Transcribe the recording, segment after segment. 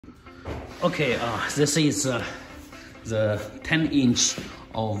Okay, this is the 10-inch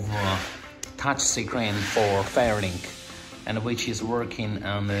of touch screen for Firelink, and which is working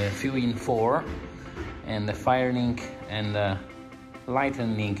on the Fusion 4 and the Firelink and the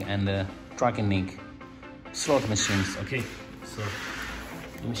Lightning and the Dragon Link slot machines. Okay, so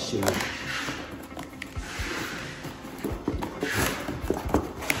let me show you.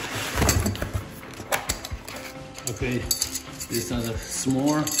 Okay, these are the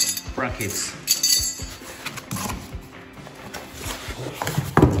small brackets.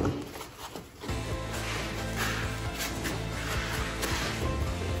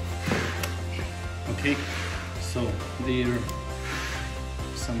 Okay, so there are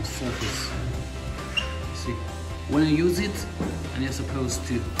some surface. See, when you use it, and you're supposed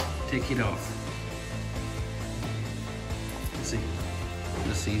to take it off. See,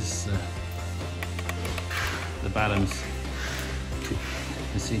 this is the buttons.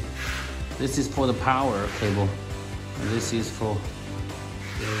 You see, this is for the power cable, and this is for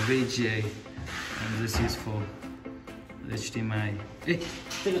the VGA, and this is for the HDMI.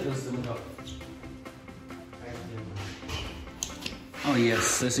 Oh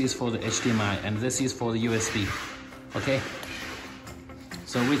yes, this is for the HDMI, and this is for the USB. Okay,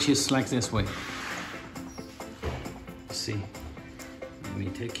 so which is like this way. Let's see, let me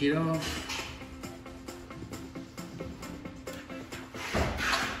take it off.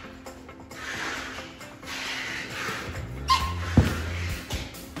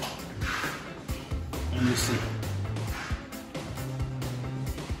 And you see.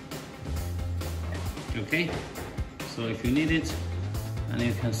 Okay, so if you need it, and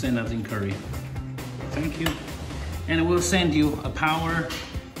you can send us inquiry. Thank you. And we'll send you a power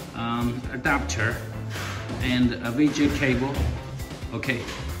adapter and a VGA cable. Okay,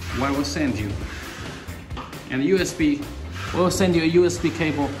 what we'll send you? And USB, we'll send you a USB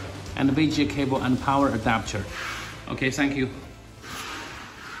cable and a VGA cable and power adapter. Okay, thank you.